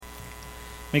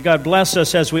May God bless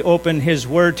us as we open His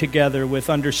Word together with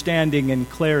understanding and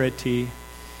clarity.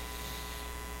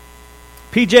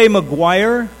 P.J.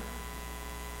 McGuire,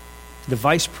 the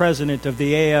vice president of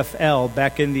the AFL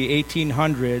back in the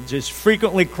 1800s, is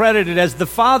frequently credited as the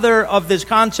father of this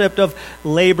concept of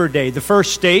Labor Day. The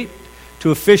first state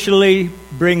to officially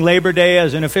bring Labor Day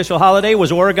as an official holiday was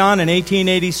Oregon in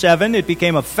 1887. It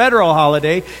became a federal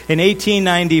holiday in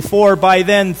 1894. By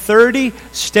then, 30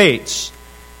 states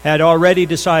had already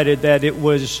decided that it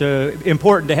was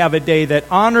important to have a day that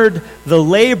honored the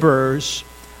labors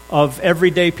of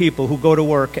everyday people who go to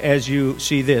work, as you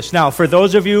see this. Now, for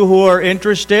those of you who are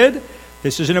interested,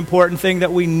 this is an important thing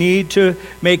that we need to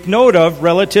make note of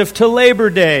relative to Labor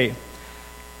Day.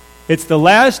 It's the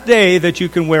last day that you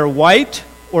can wear white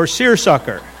or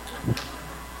seersucker.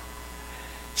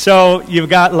 So you've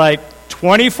got like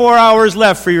 24 hours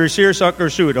left for your seersucker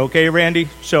suit, okay, Randy?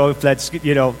 So if that's,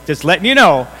 just letting you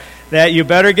know that you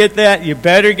better get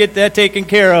that taken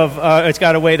care of. It's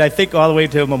got to wait, I think, all the way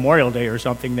to Memorial Day or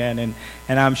something then,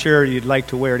 and I'm sure you'd like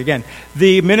to wear it again.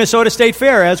 The Minnesota State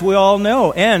Fair, as we all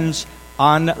know, ends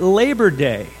on Labor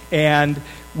Day, and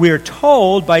we're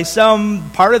told by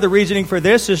some, part of the reasoning for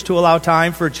this is to allow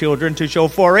time for children to show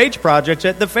 4-H projects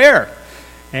at the fair.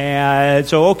 And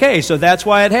so that's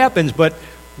why it happens, but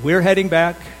we're heading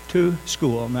back to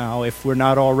school now, if we're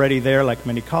not already there like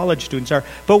many college students are.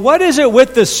 But what is it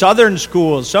with the southern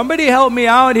schools? Somebody help me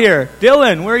out here.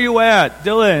 Dylan, where are you at?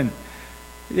 Dylan.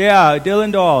 Yeah,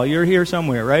 Dylan Dahl. You're here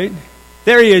somewhere, right?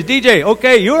 There he is. DJ,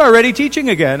 okay, you're already teaching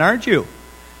again, aren't you?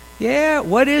 Yeah,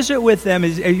 what is it with them? Are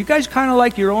you guys kind of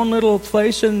like your own little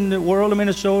place in the world of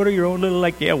Minnesota? Your own little,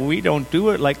 we don't do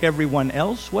it like everyone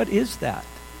else? What is that?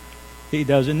 He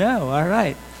doesn't know. All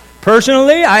right.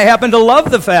 Personally, I happen to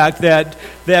love the fact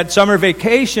that summer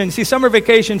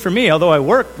vacation for me, although I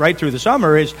work right through the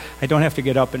summer, is I don't have to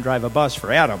get up and drive a bus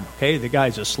for Adam, okay? The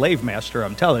guy's a slave master,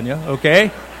 I'm telling you,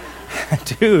 okay?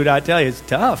 Dude, I tell you, it's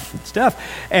tough. It's tough.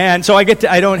 And so I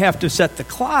don't have to set the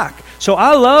clock. So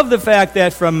I love the fact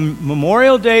that from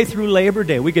Memorial Day through Labor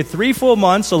Day, we get 3 full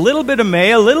months, a little bit of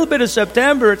May, a little bit of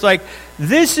September. It's like,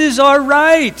 this is all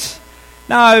right.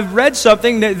 Now, I've read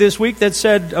something this week that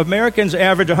said Americans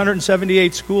average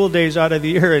 178 school days out of the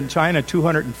year, in China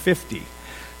 250.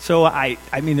 So, I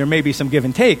mean, there may be some give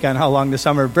and take on how long the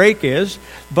summer break is,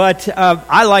 but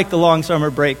I like the long summer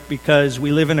break because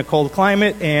we live in a cold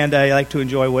climate, and I like to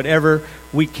enjoy whatever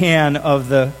we can of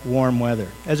the warm weather.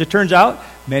 As it turns out,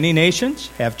 many nations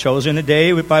have chosen a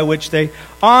day by which they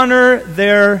honor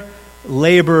their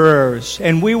laborers,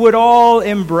 and we would all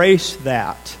embrace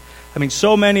that. I mean,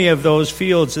 so many of those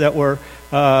fields that were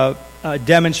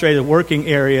demonstrated working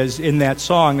areas in that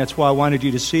song, that's why I wanted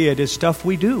you to see it, is stuff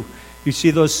we do. You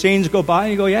see those scenes go by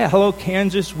and you go, yeah, hello,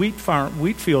 Kansas wheat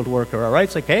field worker, all right?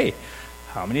 It's like, hey,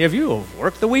 how many of you have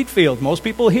worked the wheat field? Most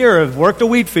people here have worked a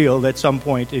wheat field at some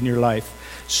point in your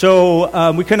life.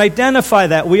 So we can identify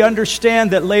that. We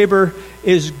understand that labor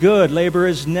is good. Labor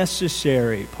is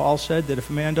necessary. Paul said that if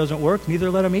a man doesn't work,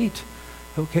 neither let him eat.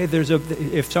 Okay,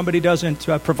 if somebody doesn't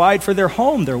provide for their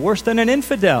home, they're worse than an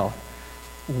infidel.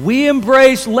 We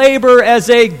embrace labor as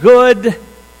a good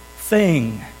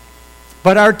thing.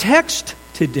 But our text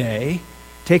today,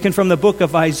 taken from the book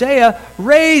of Isaiah,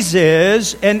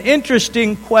 raises an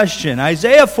interesting question.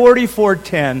 Isaiah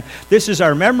 44:10, this is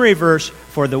our memory verse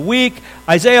for the week.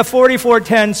 Isaiah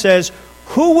 44:10 says,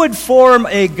 "Who would form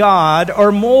a god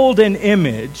or mold an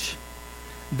image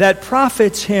that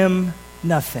profits him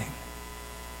nothing?"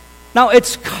 Now,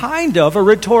 it's kind of a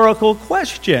rhetorical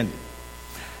question.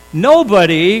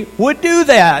 Nobody would do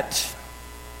that.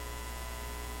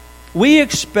 We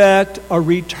expect a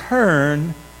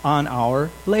return on our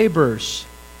labors.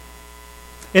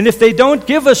 And if they don't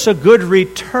give us a good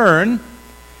return,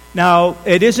 now,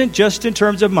 it isn't just in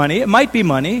terms of money. It might be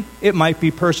money. It might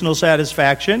be personal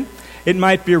satisfaction. It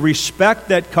might be respect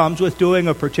that comes with doing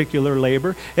a particular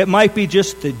labor. It might be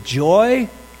just the joy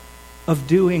of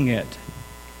doing it.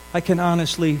 I can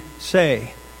honestly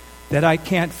say that I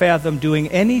can't fathom doing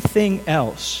anything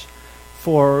else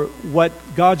for what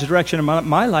God's direction in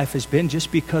my life has been,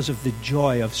 just because of the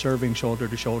joy of serving shoulder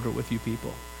to shoulder with you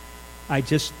people. I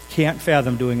just can't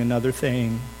fathom doing another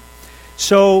thing.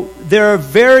 So there are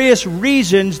various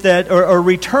reasons that or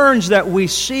returns that we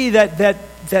see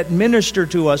that minister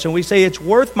to us, and we say it's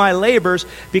worth my labors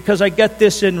because I get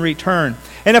this in return.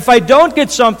 And if I don't get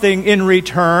something in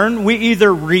return, we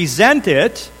either resent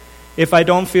it if I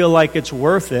don't feel like it's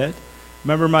worth it.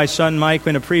 Remember my son Mike,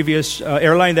 in a previous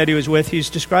airline that he was with, he's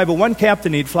described one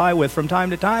captain he'd fly with from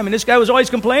time to time, and this guy was always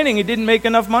complaining he didn't make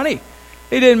enough money.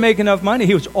 He didn't make enough money.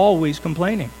 He was always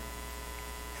complaining.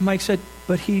 And Mike said,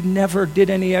 but he never did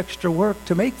any extra work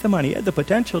to make the money. He had the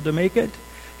potential to make it.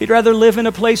 He'd rather live in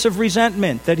a place of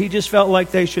resentment, that he just felt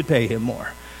like they should pay him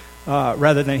more,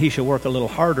 rather than he should work a little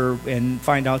harder and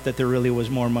find out that there really was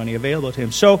more money available to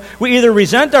him. So we either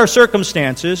resent our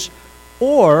circumstances,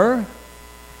 or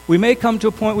we may come to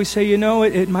a point we say,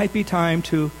 it might be time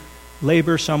to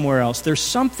labor somewhere else. There's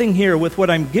something here with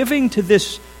what I'm giving to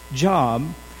this job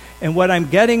and what I'm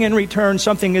getting in return,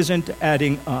 something isn't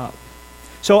adding up.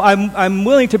 So I'm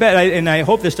willing to bet, and I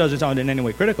hope this doesn't sound in any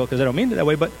way critical, because I don't mean it that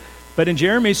way, but in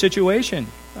Jeremy's situation,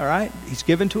 all right, he's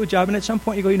given to a job, and at some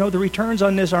point you go, the returns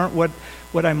on this aren't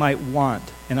what I might want.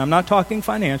 And I'm not talking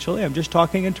financially, I'm just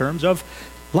talking in terms of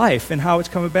life and how it's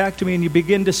coming back to me, and you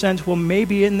begin to sense, well,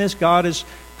 maybe in this God is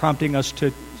prompting us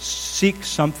to seek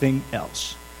something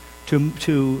else,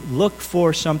 to look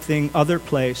for something other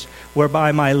place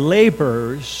whereby my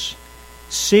labors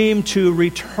seem to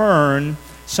return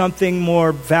something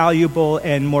more valuable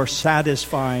and more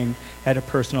satisfying at a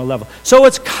personal level. So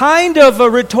it's kind of a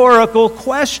rhetorical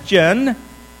question.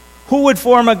 Who would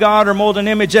form a god or mold an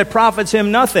image that profits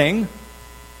him nothing?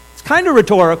 It's kind of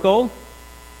rhetorical,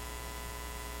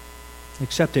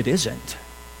 except it isn't.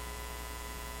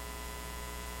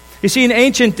 You see, in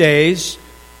ancient days,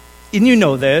 and you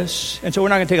know this, and so we're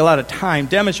not going to take a lot of time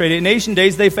demonstrating it. In ancient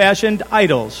days, they fashioned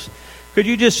idols. Could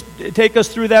you just take us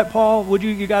through that, Paul? Would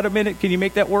you got a minute? Can you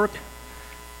make that work?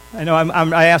 I know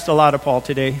I asked a lot of Paul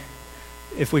today.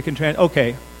 If we can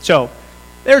okay, so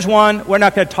there's one. We're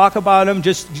not going to talk about them.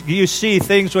 Just you see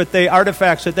things with the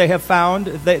artifacts that they have found,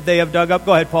 they have dug up.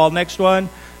 Go ahead, Paul. Next one.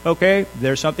 Okay,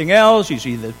 there's something else. You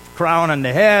see the crown on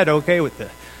the head. Okay, with the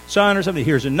sun or something.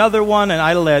 Here's another one, an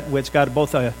idol that's got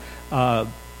both a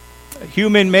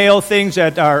human male things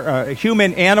that are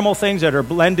human animal things that are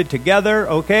blended together.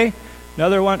 Okay,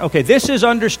 another one. Okay, this is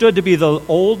understood to be the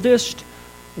oldest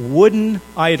wooden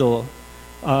idol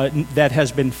that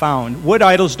has been found. Wood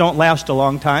idols don't last a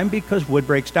long time because wood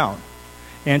breaks down.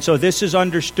 And so this is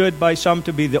understood by some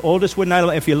to be the oldest wooden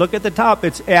idol. If you look at the top,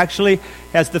 it actually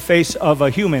has the face of a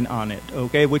human on it,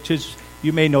 okay, which is,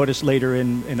 you may notice later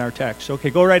in our text. Okay,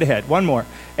 go right ahead. One more.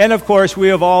 And of course, we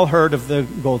have all heard of the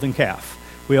golden calf.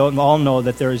 We all know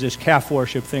that there is this calf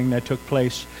worship thing that took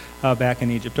place back in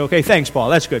Egypt. Okay, thanks, Paul.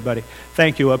 That's good, buddy.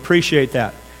 Thank you. Appreciate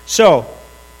that. So,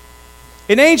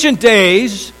 in ancient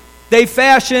days, they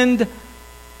fashioned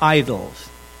idols.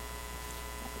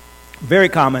 Very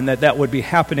common that would be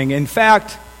happening. In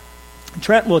fact,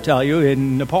 Trent will tell you,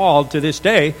 in Nepal to this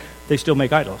day, they still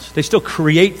make idols. They still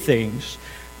create things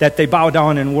that they bow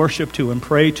down and worship to and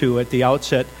pray to at the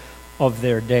outset of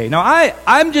their day. Now,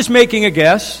 I'm just making a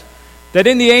guess that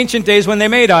in the ancient days when they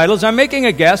made idols, I'm making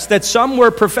a guess that some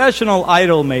were professional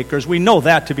idol makers. We know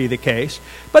that to be the case.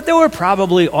 But there were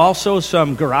probably also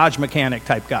some garage mechanic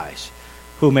type guys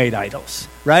who made idols,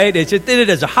 right? They just did it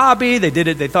as a hobby. They did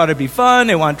it. They thought it'd be fun.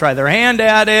 They want to try their hand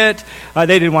at it.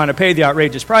 They didn't want to pay the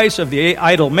outrageous price of the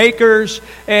idol makers.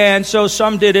 And so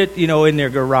some did it, in their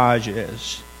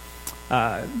garages.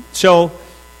 So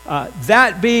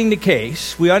that being the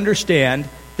case, we understand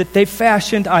that they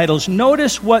fashioned idols.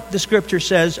 Notice what the scripture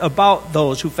says about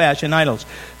those who fashion idols.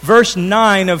 Verse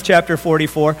 9 of chapter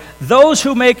 44, those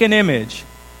who make an image,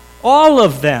 all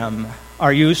of them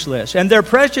are useless, and their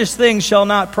precious things shall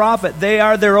not profit. They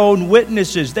are their own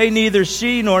witnesses. They neither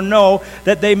see nor know,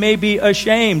 that they may be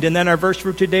ashamed. And then our verse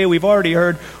for today, we've already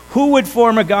heard, who would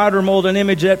form a god or mold an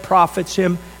image that profits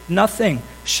him nothing?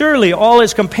 Surely all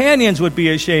his companions would be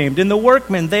ashamed. And the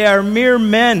workmen, they are mere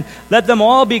men. Let them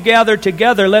all be gathered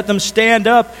together. Let them stand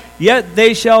up. Yet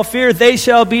they shall fear. They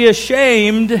shall be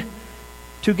ashamed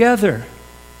together.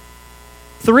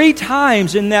 3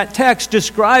 times in that text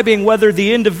describing whether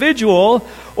the individual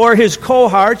or his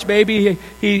cohorts, maybe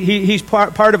he's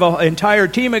part of an entire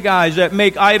team of guys that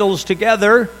make idols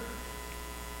together.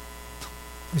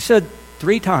 He said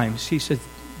 3 times, he said,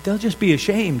 they'll just be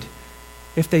ashamed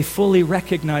if they fully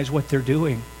recognize what they're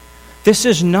doing. This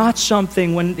is not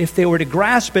something, if they were to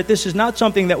grasp it, this is not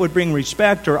something that would bring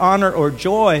respect or honor or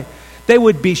joy. They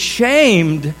would be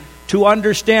shamed to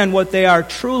understand what they are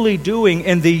truly doing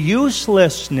and the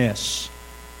uselessness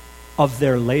of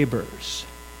their labors.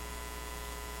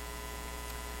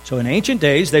 So in ancient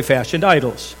days, they fashioned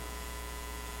idols.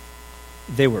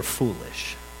 They were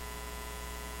foolish.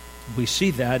 We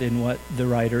see that in what the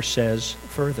writer says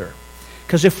further.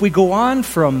 Because if we go on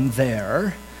from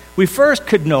there, we first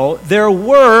could note their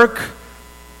work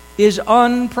is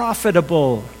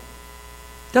unprofitable.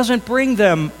 Doesn't bring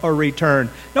them a return.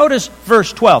 Notice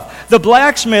verse 12. The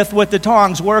blacksmith with the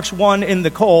tongs works one in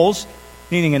the coals,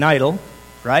 meaning an idol,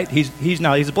 right? He's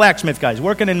a blacksmith guy. He's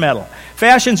working in metal.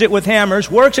 Fashions it with hammers,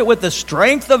 works it with the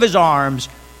strength of his arms.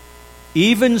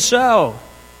 Even so,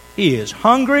 he is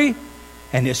hungry,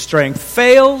 and his strength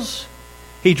fails.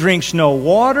 He drinks no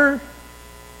water,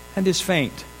 and is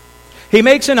faint. He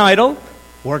makes an idol,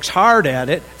 works hard at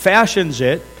it, fashions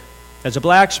it as a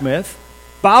blacksmith,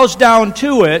 bows down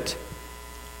to it,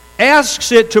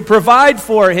 asks it to provide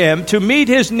for him, to meet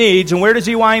his needs, and where does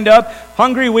he wind up?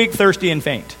 Hungry, weak, thirsty, and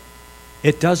faint.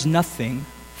 It does nothing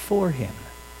for him.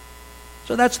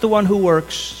 So that's the one who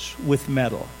works with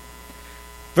metal.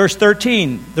 Verse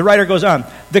 13, the writer goes on,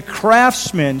 the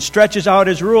craftsman stretches out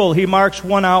his rule. He marks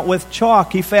one out with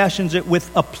chalk. He fashions it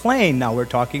with a plane. Now we're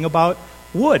talking about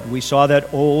wood. We saw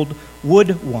that old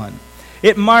wood one.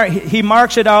 He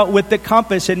marks it out with the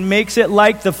compass and makes it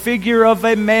like the figure of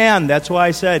a man. That's why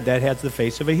I said that has the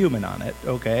face of a human on it,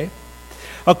 okay?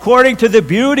 According to the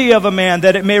beauty of a man,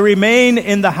 that it may remain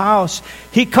in the house.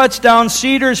 He cuts down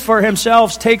cedars for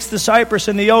himself, takes the cypress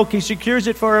and the oak. He secures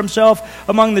it for himself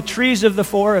among the trees of the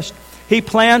forest. He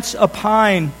plants a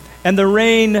pine, and the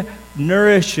rain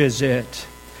nourishes it.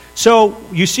 So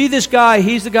you see this guy,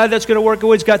 he's the guy that's going to work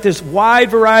away. He's got this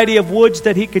wide variety of woods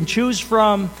that he can choose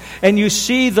from. And you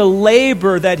see the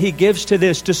labor that he gives to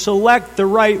this, to select the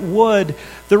right wood,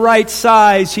 the right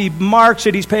size. He marks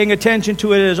it. He's paying attention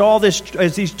to it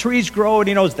as these trees grow, and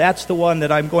he knows that's the one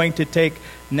that I'm going to take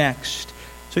next.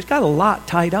 So he's got a lot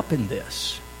tied up in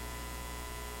this.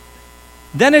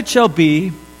 Then it shall be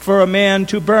for a man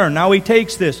to burn. Now he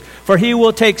takes this. For he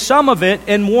will take some of it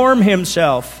and warm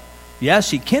himself.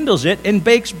 Yes, he kindles it and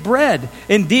bakes bread.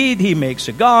 Indeed, he makes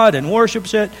a god and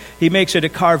worships it. He makes it a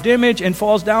carved image and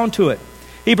falls down to it.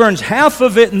 He burns half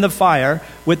of it in the fire.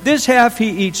 With this half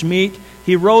he eats meat.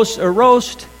 He roasts a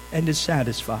roast and is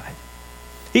satisfied.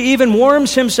 He even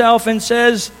warms himself and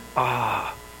says,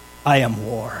 I am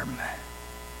warm.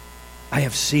 I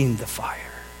have seen the fire.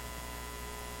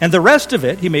 And the rest of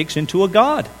it he makes into a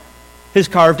god, his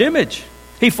carved image.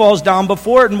 He falls down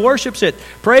before it and worships it,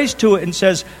 prays to it and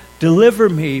says, deliver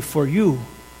me, for you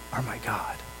are my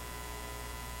God.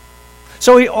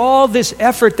 So all this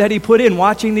effort that he put in,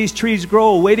 watching these trees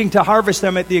grow, waiting to harvest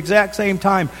them at the exact same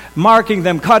time, marking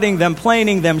them, cutting them,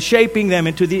 planing them, shaping them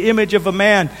into the image of a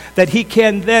man that he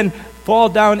can then fall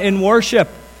down and worship.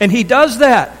 And he does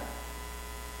that.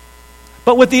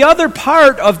 But with the other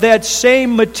part of that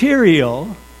same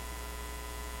material,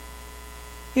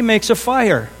 he makes a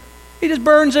fire. He just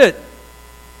burns it.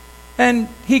 And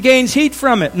he gains heat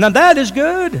from it. Now that is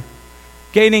good,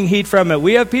 gaining heat from it.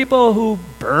 We have people who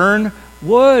burn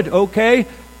wood, okay?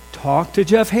 Talk to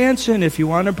Jeff Hansen if you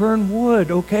want to burn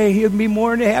wood, okay? He'd be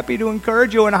more than happy to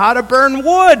encourage you on how to burn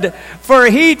wood for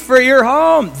heat for your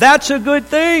home. That's a good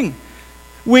thing.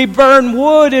 We burn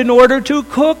wood in order to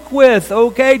cook with,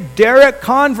 okay? Derek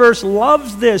Converse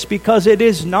loves this because it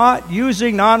is not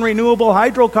using non-renewable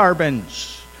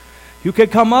hydrocarbons. You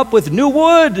could come up with new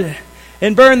wood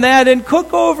and burn that and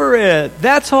cook over it.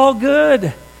 That's all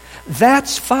good.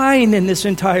 That's fine in this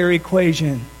entire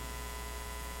equation.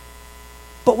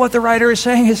 But what the writer is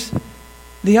saying is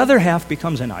the other half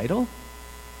becomes an idol.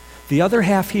 The other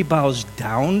half he bows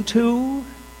down to.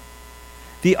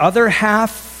 The other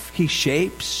half he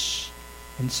shapes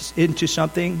into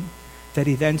something that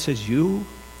he then says, you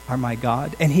are my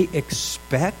God. And he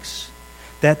expects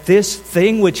that this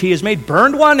thing which he has made,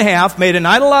 burned one half, made an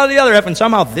idol out of the other half, and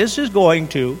somehow this is going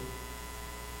to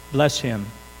bless him,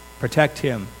 protect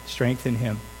him, strengthen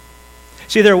him.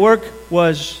 See, their work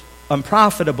was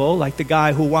unprofitable, like the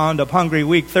guy who wound up hungry,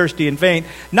 weak, thirsty, and faint.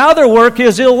 Now their work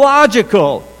is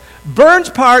illogical.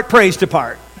 Burns part, prays to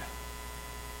part.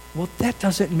 Well, that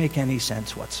doesn't make any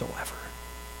sense whatsoever.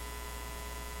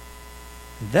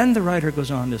 And then the writer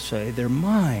goes on to say, their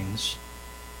minds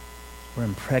were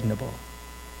impregnable.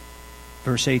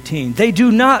 Verse 18, they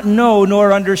do not know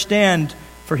nor understand,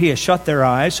 for he has shut their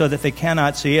eyes so that they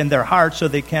cannot see, and their hearts so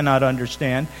they cannot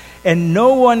understand. And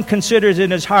no one considers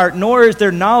in his heart, nor is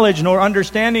there knowledge nor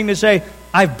understanding to say,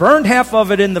 I've burned half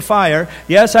of it in the fire.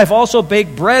 Yes, I've also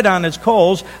baked bread on its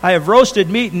coals. I have roasted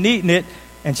meat and eaten it.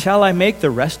 And shall I make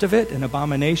the rest of it an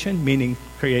abomination? Meaning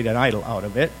create an idol out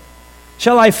of it.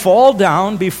 Shall I fall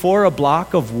down before a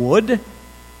block of wood?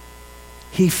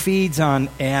 He feeds on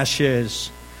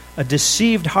ashes. A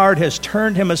deceived heart has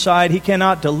turned him aside. He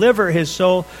cannot deliver his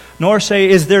soul, nor say,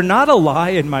 is there not a lie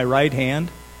in my right hand?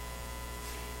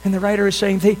 And the writer is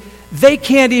saying they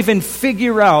can't even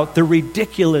figure out the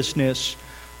ridiculousness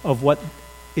of what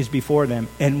is before them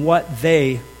and what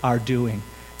they are doing.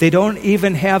 They don't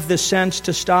even have the sense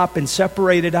to stop and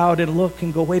separate it out and look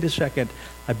and go, wait a second.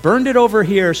 I burned it over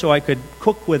here so I could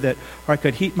cook with it or I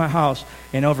could heat my house.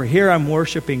 And over here I'm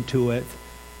worshiping to it.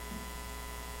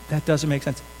 That doesn't make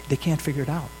sense. They can't figure it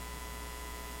out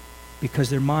because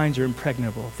their minds are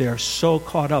impregnable. They are so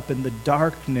caught up in the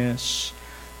darkness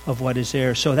of what is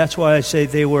there. So that's why I say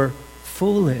they were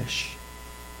foolish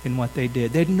in what they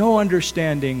did. They had no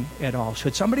understanding at all.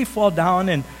 Should somebody fall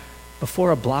down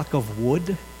before a block of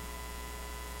wood?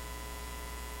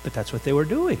 But that's what they were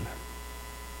doing.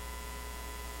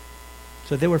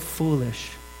 So they were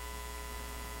foolish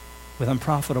with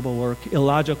unprofitable work,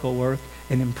 illogical work,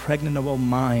 and impregnable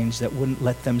minds that wouldn't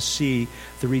let them see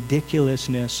the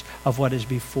ridiculousness of what is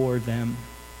before them.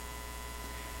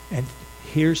 And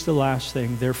here's the last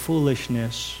thing. Their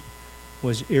foolishness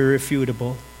was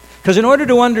irrefutable. Because in order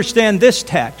to understand this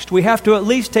text, we have to at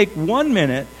least take 1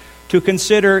 minute to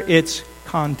consider its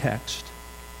context.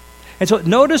 And so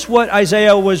notice what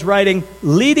Isaiah was writing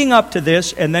leading up to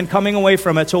this and then coming away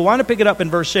from it. So I want to pick it up in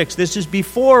verse 6. This is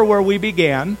before where we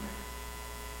began.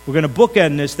 We're going to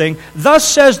bookend this thing. Thus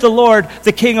says the Lord,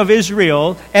 the King of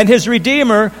Israel, and his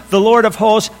Redeemer, the Lord of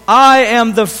hosts, I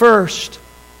am the first,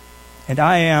 and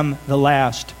I am the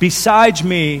last. Besides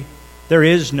me, there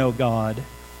is no God.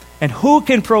 And who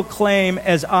can proclaim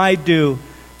as I do?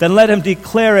 Then let him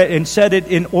declare it and set it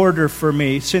in order for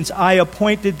me, since I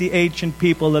appointed the ancient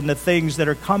people and the things that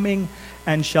are coming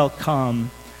and shall come.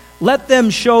 Let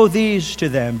them show these to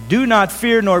them. Do not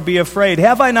fear nor be afraid.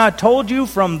 Have I not told you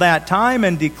from that time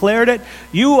and declared it?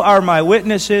 You are my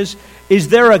witnesses. Is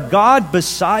there a God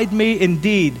beside me?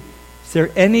 Indeed. Is there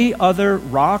any other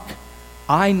rock?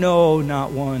 I know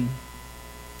not one.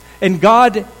 And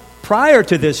God, prior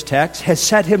to this text, has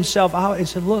set himself out and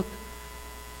said, look,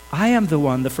 I am the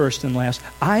one, the first and last.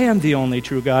 I am the only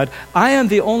true God. I am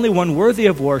the only one worthy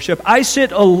of worship. I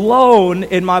sit alone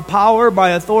in my power, my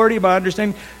authority, my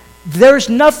understanding. There's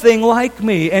nothing like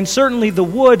me. And certainly the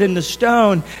wood and the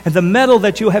stone and the metal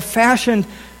that you have fashioned,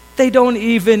 they don't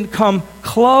even come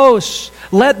close.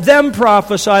 Let them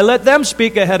prophesy. Let them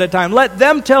speak ahead of time. Let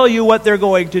them tell you what they're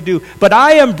going to do. But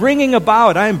I am bringing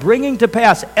to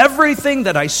pass everything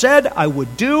that I said I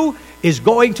would do is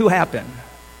going to happen.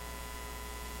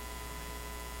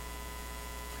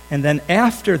 And then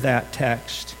after that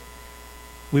text,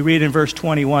 we read in verse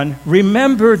 21,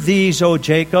 remember these, O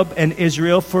Jacob and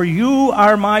Israel, for you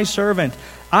are my servant.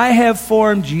 I have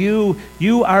formed you.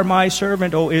 You are my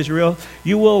servant, O Israel.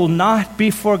 You will not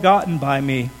be forgotten by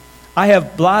me. I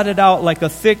have blotted out like a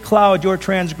thick cloud your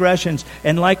transgressions,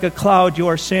 and like a cloud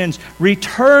your sins.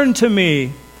 Return to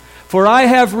me, for I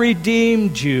have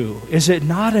redeemed you. Is it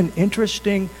not an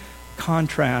interesting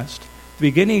contrast? At the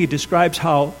beginning, he describes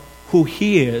who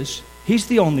he is. He's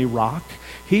the only rock.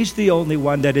 He's the only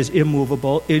one that is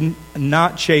immovable,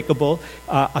 not shakable,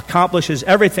 accomplishes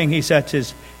everything he sets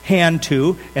his hand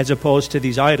to, as opposed to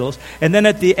these idols. And then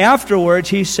afterwards,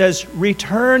 he says,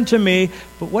 return to me.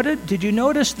 But did you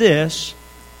notice this?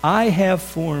 I have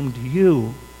formed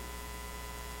you.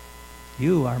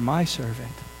 You are my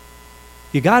servant.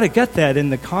 You got to get that in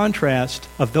the contrast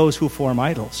of those who form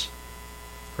idols,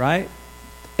 right?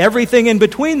 Everything in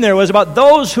between there was about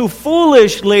those who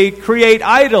foolishly create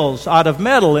idols out of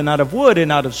metal and out of wood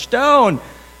and out of stone.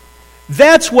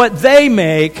 That's what they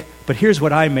make. But here's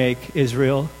what I make,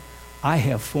 Israel. I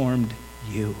have formed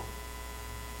you.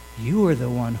 You are the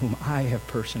one whom I have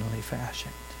personally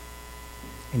fashioned.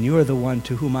 And you are the one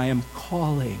to whom I am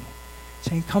calling,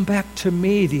 saying, come back to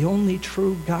me, the only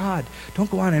true God. Don't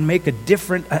go on and make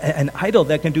an idol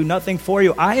that can do nothing for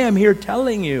you. I am here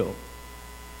telling you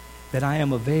that I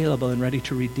am available and ready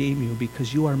to redeem you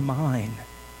because you are mine.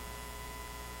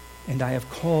 And I have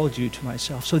called you to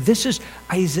myself. So this is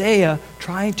Isaiah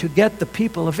trying to get the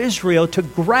people of Israel to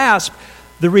grasp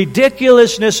the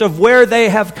ridiculousness of where they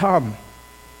have come.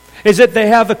 Is that they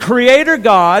have a creator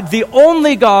God, the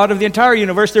only God of the entire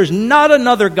universe. There's not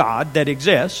another God that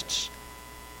exists.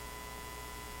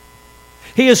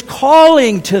 He is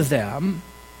calling to them.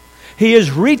 He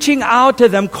is reaching out to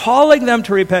them, calling them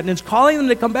to repentance, calling them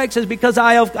to come back. He says, because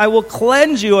I will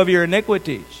cleanse you of your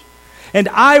iniquities. And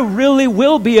I really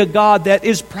will be a God that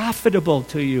is profitable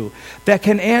to you, that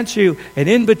can answer you. And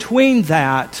in between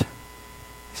that,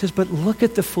 he says, but look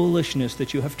at the foolishness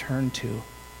that you have turned to.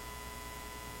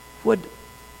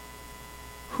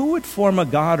 Who would form a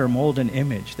god or mold an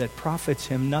image that profits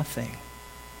him nothing?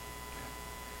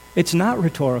 It's not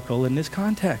rhetorical in this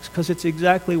context because it's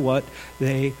exactly what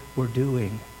they were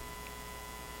doing.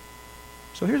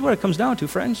 So here's what it comes down to,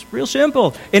 friends. Real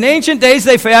simple. In ancient days,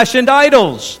 they fashioned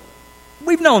idols.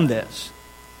 We've known this.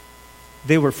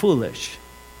 They were foolish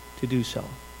to do so.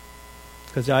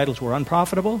 because the idols were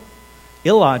unprofitable,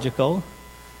 illogical.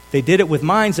 They did it with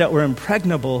minds that were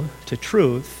impregnable to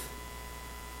truth.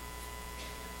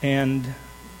 And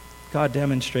God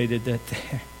demonstrated that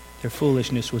their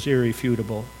foolishness was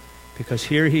irrefutable, because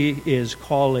here he is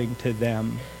calling to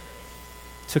them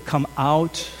to come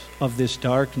out of this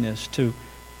darkness, to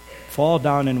fall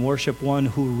down and worship one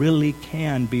who really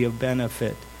can be of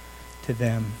benefit to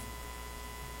them.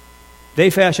 They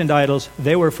fashioned idols.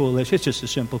 They were foolish. It's just a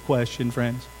simple question,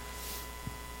 friends.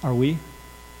 Are we?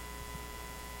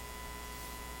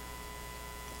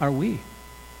 Are we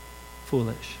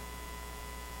foolish?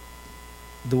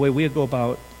 The way we go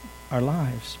about our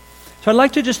lives. So I'd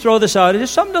like to just throw this out. It's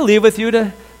just something to leave with you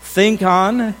to think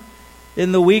on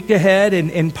in the week ahead.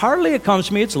 And partly it comes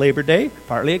to me, it's Labor Day.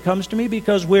 Partly it comes to me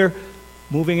because we're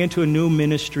moving into a new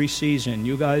ministry season.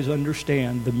 You guys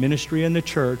understand the ministry in the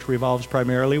church revolves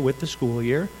primarily with the school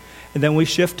year. And then we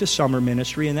shift to summer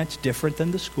ministry, and that's different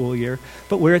than the school year.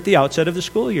 But we're at the outset of the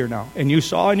school year now. And you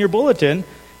saw in your bulletin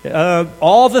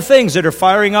all the things that are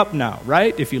firing up now,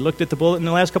 right? If you looked at the bulletin in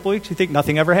the last couple of weeks, you think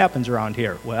nothing ever happens around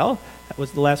here. Well, that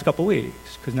was the last couple of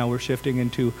weeks, because now we're shifting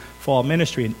into fall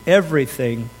ministry, and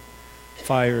everything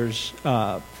fires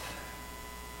up.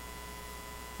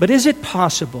 But is it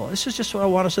possible, this is just what I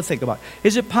want us to think about,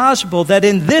 is it possible that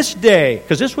in this day,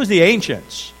 because this was the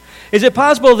ancients, is it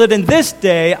possible that in this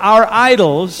day our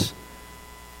idols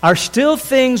are still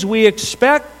things we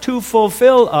expect to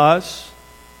fulfill us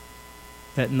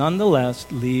that nonetheless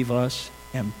leave us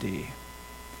empty?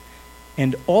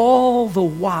 And all the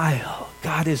while,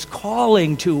 God is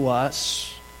calling to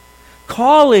us,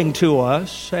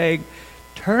 saying,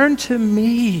 turn to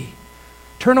me.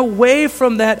 Turn away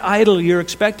from that idol you're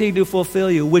expecting to fulfill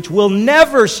you, which will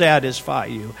never satisfy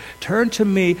you. Turn to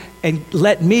me and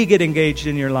let me get engaged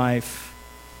in your life,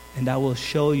 and I will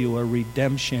show you a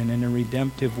redemption in a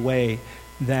redemptive way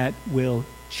that will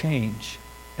change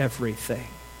everything.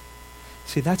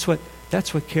 See, that's what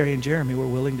Carrie and Jeremy were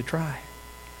willing to try.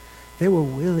 They were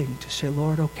willing to say,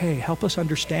 Lord, okay, help us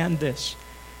understand this.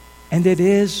 And it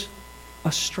is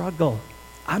a struggle.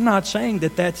 I'm not saying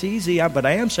that that's easy, but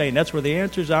I am saying that's where the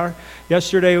answers are.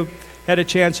 Yesterday, had a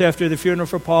chance after the funeral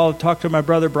for Paul to talk to my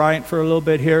brother Bryant for a little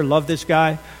bit here. Love this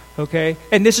guy, okay?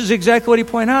 And this is exactly what he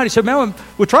pointed out. He said, man,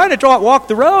 we're trying to walk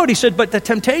the road. He said, but the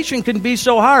temptation can be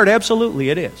so hard.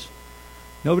 Absolutely, it is.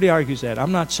 Nobody argues that.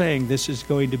 I'm not saying this is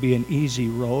going to be an easy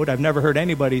road. I've never heard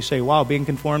anybody say, wow, being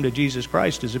conformed to Jesus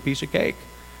Christ is a piece of cake.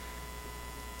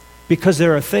 Because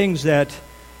there are things that,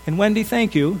 and Wendy,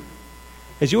 thank you.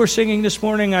 As you were singing this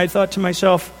morning, I thought to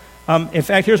myself, in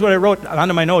fact, here's what I wrote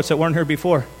onto my notes that weren't here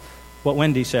before, what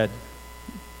Wendy said.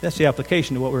 That's the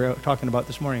application to what we were talking about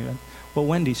this morning. What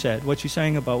Wendy said, what she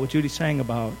sang about, what Judy sang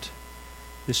about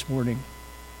this morning.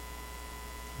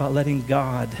 About letting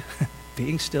God,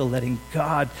 being still, letting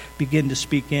God begin to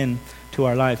speak in to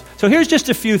our lives. So here's just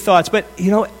a few thoughts, but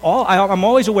I'm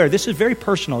always aware, this is very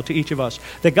personal to each of us,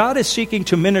 that God is seeking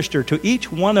to minister to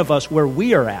each one of us where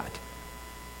we are at.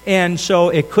 And so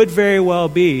it could very well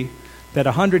be that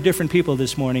 100 different people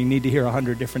this morning need to hear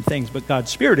 100 different things, but God's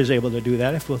Spirit is able to do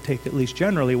that if we'll take at least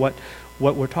generally what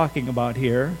we're talking about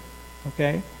here,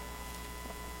 okay?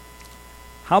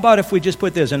 How about if we just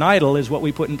put this, an idol is what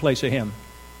we put in place of Him.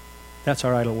 That's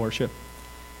our idol worship.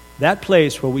 That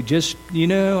place where we just,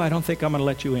 I don't think I'm going to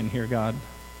let you in here, God.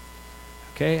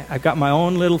 Okay? I've got my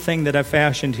own little thing that I've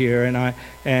fashioned here, and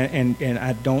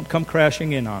I don't come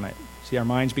crashing in on it. See, our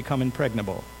minds become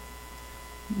impregnable.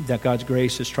 That God's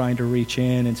grace is trying to reach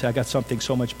in and say, I got something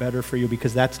so much better for you,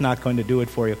 because that's not going to do it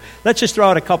for you. Let's just throw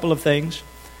out a couple of things.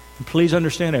 And please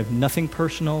understand, I have nothing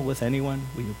personal with anyone.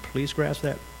 Will you please grasp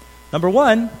that? Number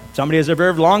one, somebody has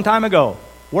observed a long time ago,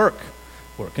 work.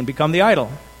 Work can become the idol.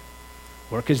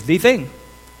 Work is the thing.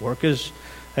 Work is,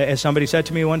 as somebody said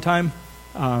to me one time,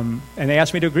 and they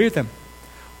asked me to agree with them,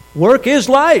 work is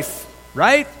life,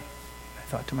 right? I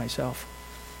thought to myself,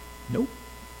 nope.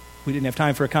 We didn't have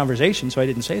time for a conversation, so I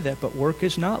didn't say that, but work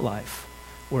is not life.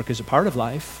 Work is a part of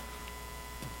life.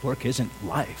 Work isn't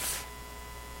life.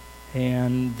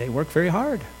 And they work very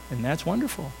hard, and that's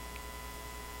wonderful.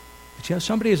 But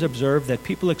somebody has observed that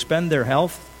people expend their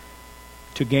health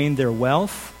to gain their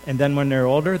wealth, and then when they're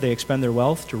older, they expend their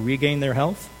wealth to regain their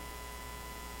health.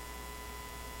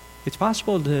 It's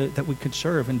possible that we could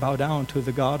serve and bow down to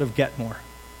the God of get more.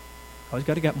 Always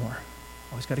got to get more.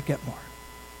 Always got to get more.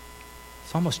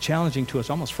 It's almost challenging to us,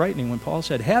 almost frightening when Paul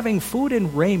said, having food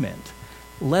and raiment,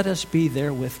 let us be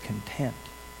therewith content.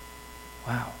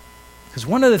 Wow. Because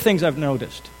one of the things I've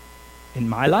noticed in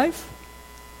my life,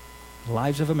 the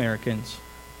lives of Americans,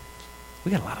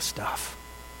 we got a lot of stuff.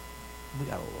 We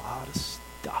got a lot of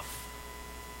stuff.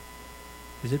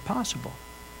 Is it possible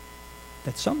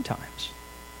that sometimes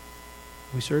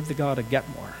we serve the God of get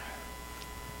more?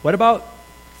 What about,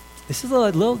 this is a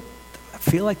little, I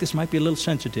feel like this might be a little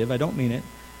sensitive, I don't mean it.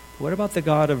 What about the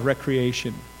God of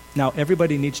recreation? Now,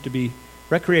 everybody needs to be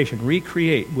recreation,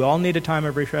 recreate. We all need a time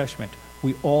of refreshment.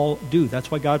 We all do.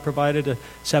 That's why God provided a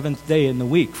seventh day in the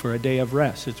week for a day of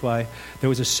rest. It's why there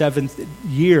was a seventh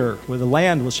year where the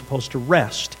land was supposed to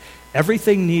rest.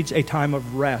 Everything needs a time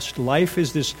of rest. Life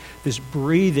is this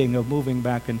breathing of moving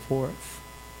back and forth.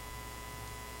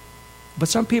 But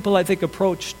some people, I think,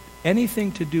 approach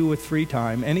anything to do with free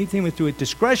time, anything to do with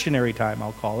discretionary time,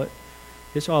 I'll call it.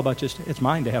 It's all about just, it's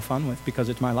mine to have fun with because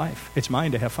it's my life. It's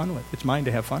mine to have fun with. It's mine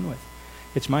to have fun with.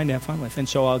 It's mine to have fun with. And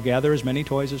so I'll gather as many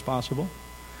toys as possible,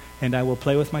 and I will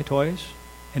play with my toys,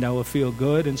 and I will feel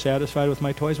good and satisfied with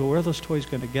my toys. Well, where are those toys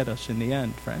going to get us in the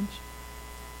end, friends?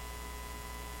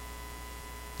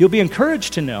 You'll be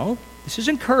encouraged to know, this is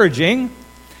encouraging,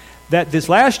 that this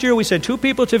last year we sent 2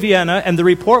 people to Vienna, and the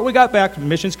report we got back, the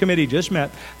missions committee just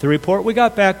met, the report we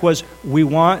got back was, we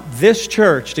want this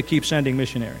church to keep sending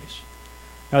missionaries.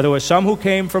 Now, there was some who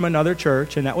came from another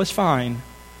church, and that was fine,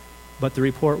 but the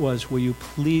report was, will you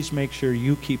please make sure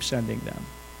you keep sending them?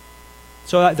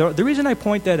 So the reason I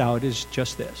point that out is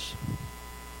just this.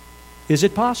 Is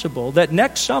it possible that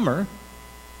next summer,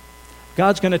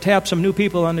 God's going to tap some new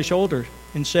people on the shoulder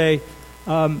and say,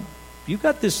 you've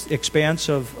got this expanse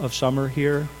of summer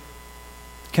here.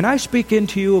 Can I speak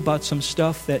into you about some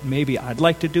stuff that maybe I'd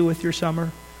like to do with your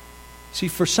summer? See,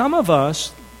 for some of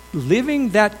us, living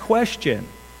that question,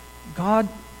 God,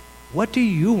 what do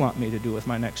you want me to do with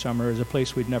my next summer, is a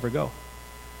place we'd never go.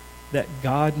 That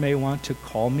God may want to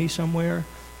call me somewhere,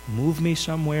 move me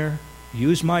somewhere,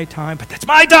 use my time, but that's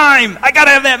my time! I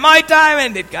gotta have that, my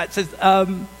time! And God says,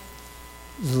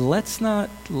 let's not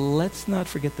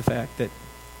forget the fact that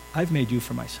I've made you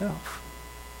for myself.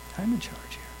 I'm in charge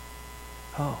here.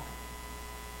 Oh.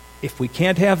 If we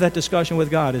can't have that discussion with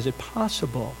God, is it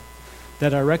possible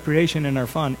that our recreation and our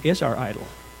fun is our idol?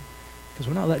 Because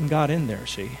we're not letting God in there,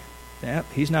 see?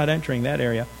 Yep, He's not entering that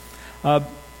area.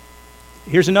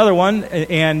 Here's another one,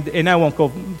 and I won't go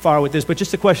far with this, but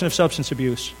just the question of substance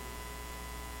abuse.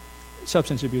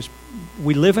 Substance abuse.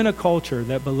 We live in a culture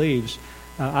that believes,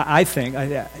 I think,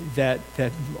 that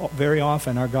very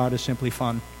often our God is simply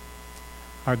fun.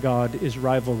 Our God is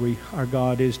rivalry. Our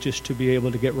God is just to be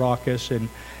able to get raucous and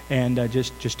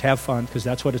just have fun, because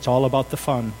that's what it's all about, the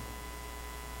fun.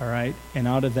 All right? And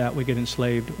out of that, we get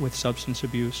enslaved with substance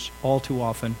abuse all too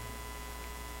often.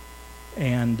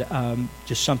 And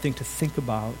just something to think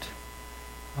about,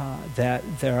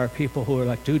 that there are people who are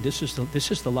like, dude, this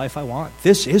is the life I want.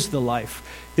 This is the life.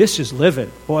 This is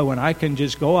living. Boy, when I can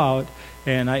just go out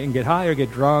and I can get high or get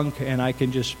drunk and I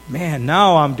can just, man,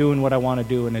 now I'm doing what I want to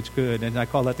do and it's good. And I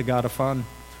call that the God of fun.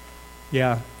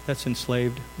 Yeah, that's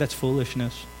enslaved. That's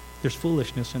foolishness. There's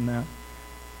foolishness in that.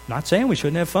 Not saying we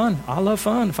shouldn't have fun. I love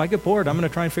fun. If I get bored, I'm going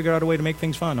to try and figure out a way to make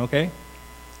things fun, okay?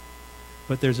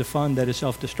 But there's a fun that is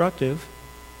self-destructive,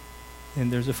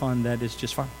 and there's a fun that is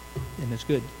just fun, and it's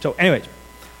good. So anyways,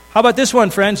 how about this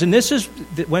one, friends? And this is,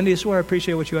 Wendy, this is where I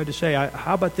appreciate what you had to say.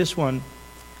 How about this one?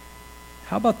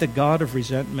 How about the God of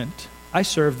resentment? I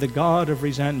serve the God of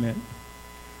resentment.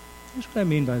 Here's what I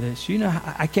mean by this. You know,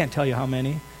 I can't tell you how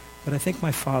many, but I think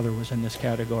my father was in this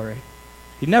category.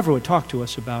 He never would talk to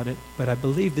us about it, but I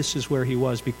believe this is where he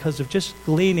was because of just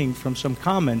gleaning from some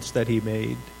comments that he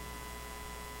made.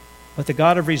 But the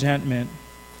God of resentment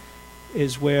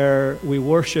is where we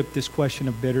worship this question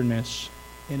of bitterness.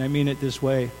 And I mean it this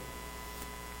way.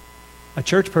 A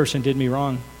church person did me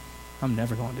wrong. I'm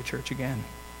never going to church again.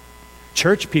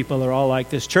 Church people are all like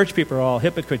this. Church people are all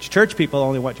hypocrites. Church people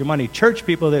only want your money. Church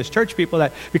people this. Church people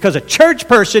that. Because a church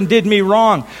person did me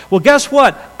wrong. Well, guess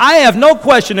what? I have no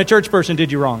question a church person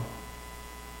did you wrong.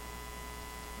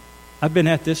 I've been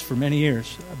at this for many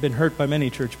years. I've been hurt by many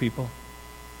church people.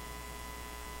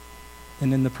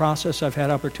 And in the process, I've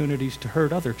had opportunities to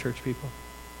hurt other church people.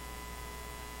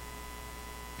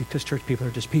 Because church people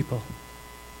are just people.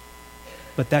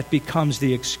 But that becomes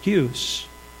the excuse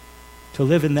to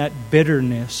live in that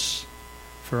bitterness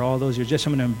for all those years. Just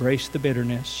I'm going to embrace the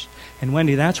bitterness. And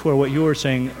Wendy, that's where what you were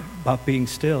saying about being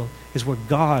still is where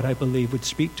God, I believe, would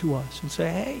speak to us and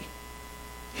say, hey,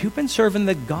 you've been serving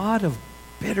the God of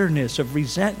bitterness, of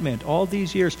resentment all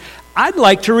these years. I'd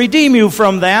like to redeem you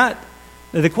from that.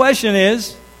 Now, the question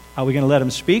is, are we going to let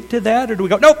him speak to that? Or do we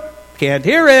go, nope, can't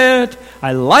hear it.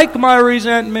 I like my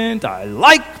resentment. I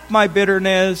like my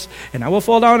bitterness. And I will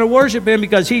fall down and worship him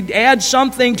because he adds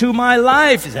something to my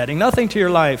life. He's adding nothing to your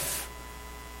life.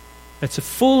 That's a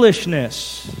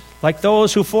foolishness. Like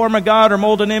those who form a god or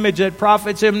mold an image that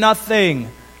profits him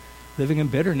nothing. Living in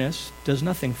bitterness does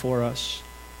nothing for us.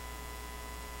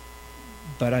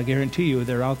 But I guarantee you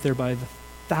they're out there by the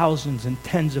thousands and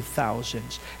tens of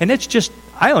thousands. And it's just,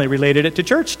 I only related it to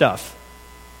church stuff.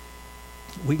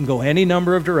 We can go any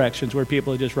number of directions where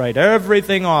people just write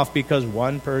everything off because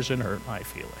one person hurt my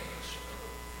feelings.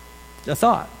 A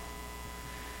thought.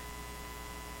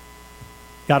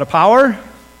 Got a power? I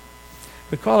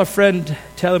recall a friend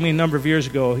telling me a number of years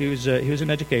ago, he was in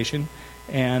education,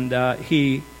 and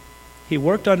he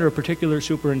worked under a particular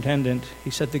superintendent. He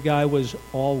said the guy was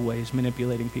always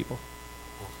manipulating people.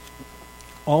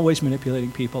 Always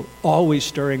manipulating people, always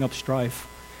stirring up strife.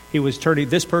 He was turning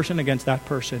this person against that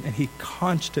person, and he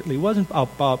constantly wasn't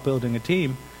about building a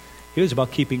team. He was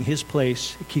about keeping his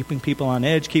place, keeping people on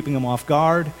edge, keeping them off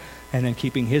guard, and then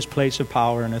keeping his place of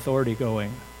power and authority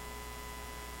going.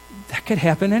 That could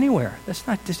happen anywhere. That's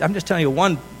not just, I'm just telling you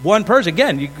one person.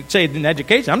 Again, you could say it in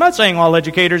education. I'm not saying all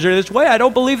educators are this way. I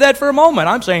don't believe that for a moment.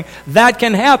 I'm saying that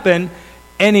can happen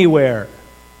anywhere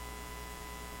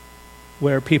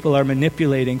where people are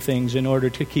manipulating things in order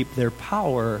to keep their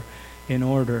power in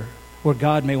order, where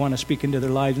God may want to speak into their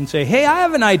lives and say, hey, I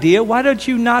have an idea. Why don't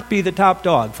you not be the top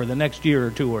dog for the next year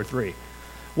or 2 or 3?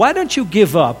 Why don't you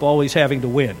give up always having to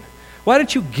win? Why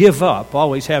don't you give up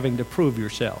always having to prove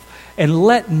yourself? And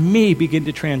let me begin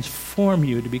to transform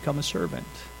you to become a servant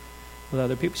with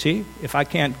other people. See, if I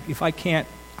can't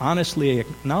honestly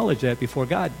acknowledge that before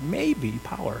God, maybe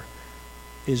power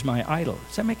is my idol.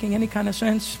 Is that making any kind of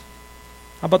sense?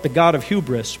 How about the god of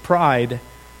hubris, pride?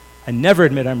 I never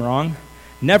admit I'm wrong,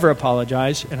 never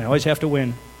apologize, and I always have to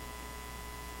win.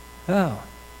 Oh,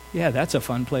 yeah, that's a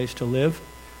fun place to live.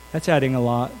 That's adding a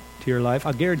lot to your life.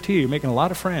 I'll guarantee you're making a lot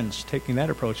of friends taking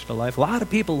that approach to life. A lot of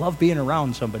people love being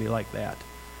around somebody like that.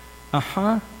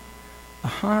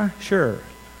 Sure. You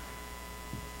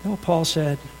know what Paul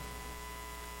said?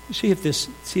 See if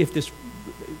this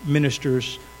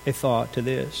ministers a thought to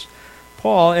this.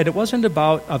 Paul, and it wasn't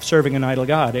about of serving an idol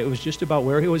god. It was just about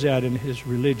where he was at in his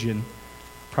religion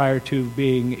prior to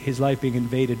his life being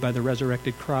invaded by the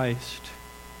resurrected Christ.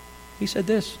 He said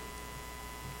this,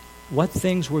 what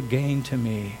things were gained to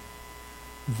me,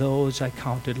 those I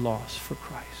counted loss for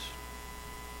Christ.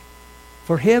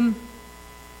 For him,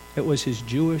 it was his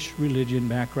Jewish religion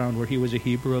background where he was a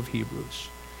Hebrew of Hebrews,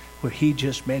 where he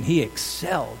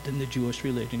excelled in the Jewish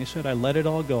religion. He said, I let it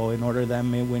all go in order that I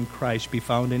may win Christ, be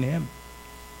found in him.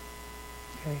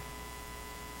 Okay.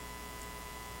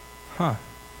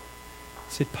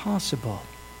 Is it possible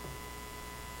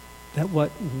that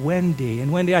what Wendy,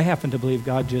 and Wendy, I happen to believe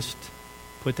God just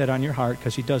put that on your heart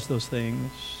because he does those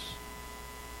things,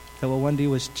 that what Wendy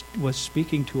was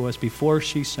speaking to us before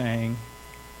she sang,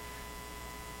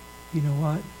 you know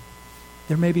what?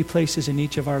 There may be places in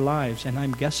each of our lives, and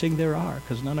I'm guessing there are,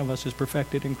 because none of us is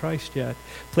perfected in Christ yet,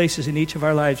 places in each of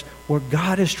our lives where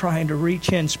God is trying to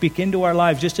reach in, speak into our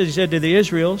lives, just as he said to the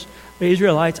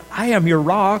Israelites, I am your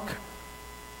rock,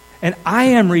 and I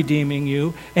am redeeming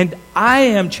you, and I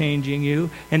am changing you,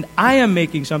 and I am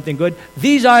making something good.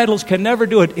 These idols can never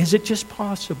do it. Is it just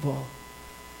possible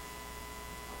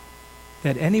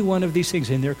that any one of these things,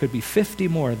 and there could be 50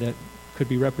 more that could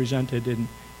be represented in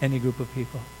any group of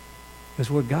people, is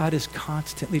where God is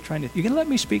constantly trying to, you going to let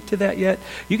me speak to that yet?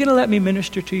 You going to let me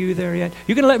minister to you there yet?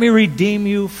 You going to let me redeem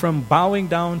you from bowing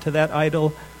down to that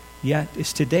idol yet?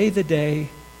 Is today the day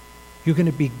you're going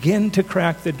to begin to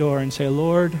crack the door and say,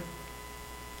 Lord,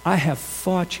 I have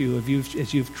fought you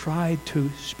as you've tried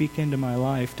to speak into my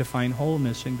life to find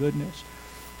wholeness and goodness.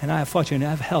 And I have fought you, and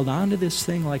I've held on to this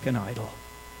thing like an idol.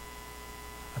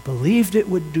 I believed it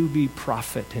would do me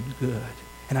profit and good.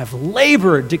 And I've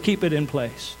labored to keep it in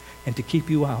place and to keep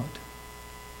you out.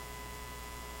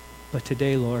 But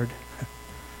today, Lord,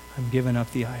 I'm giving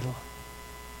up the idol.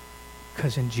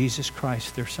 Because in Jesus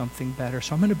Christ, there's something better.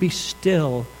 So I'm going to be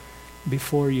still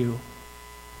before you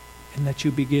and let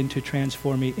you begin to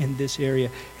transform me in this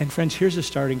area. And friends, here's a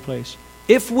starting place.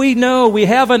 If we know we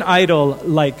have an idol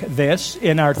like this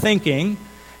in our thinking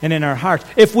and in our hearts,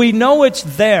 if we know it's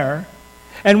there,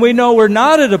 and we know we're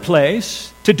not at a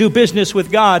place to do business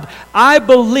with God, I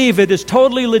believe it is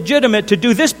totally legitimate to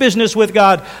do this business with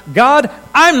God. God,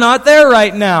 I'm not there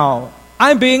right now.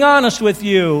 I'm being honest with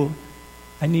you.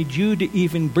 I need you to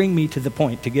even bring me to the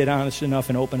point to get honest enough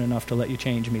and open enough to let you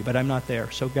change me, but I'm not there.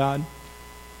 So God,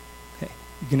 okay,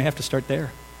 you're going to have to start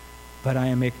there. But I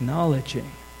am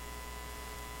acknowledging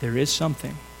there is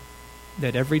something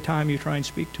that every time you try and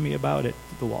speak to me about it,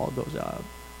 the wall goes up.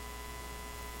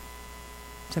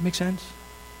 Does that make sense?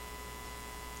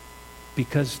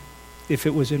 Because if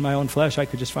it was in my own flesh, I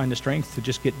could just find the strength to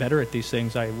just get better at these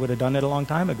things. I would have done it a long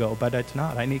time ago, but it's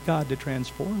not. I need God to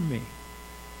transform me.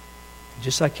 And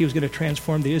just like he was going to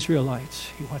transform the Israelites,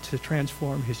 he wants to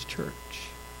transform his church.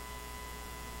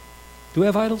 Do we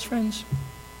have idols, friends?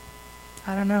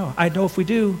 I don't know. I know if we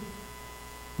do,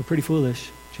 we're pretty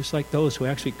foolish, just like those who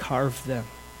actually carved them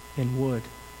in wood,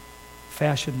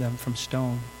 fashioned them from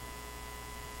stone,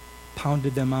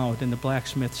 pounded them out in the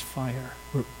blacksmith's fire.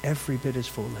 We're every bit as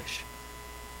foolish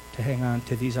to hang on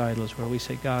to these idols where we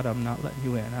say, God, I'm not letting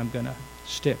you in. I'm going to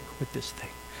stick with this thing.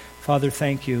 Father,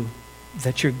 thank you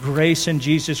that your grace in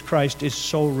Jesus Christ is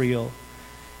so real.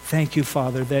 Thank you,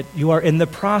 Father, that you are in the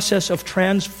process of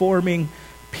transforming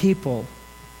people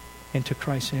into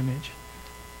Christ's image.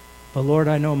 But Lord,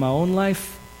 I know my own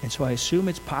life, and so I assume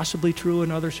it's possibly true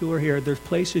in others who are here. There's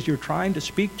places you're trying to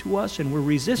speak to us and we're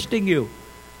resisting you.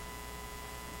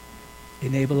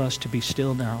 Enable us to be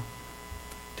still now,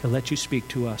 to let you speak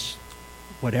to us.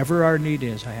 Whatever our need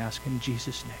is, I ask in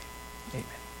Jesus' name.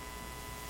 Amen.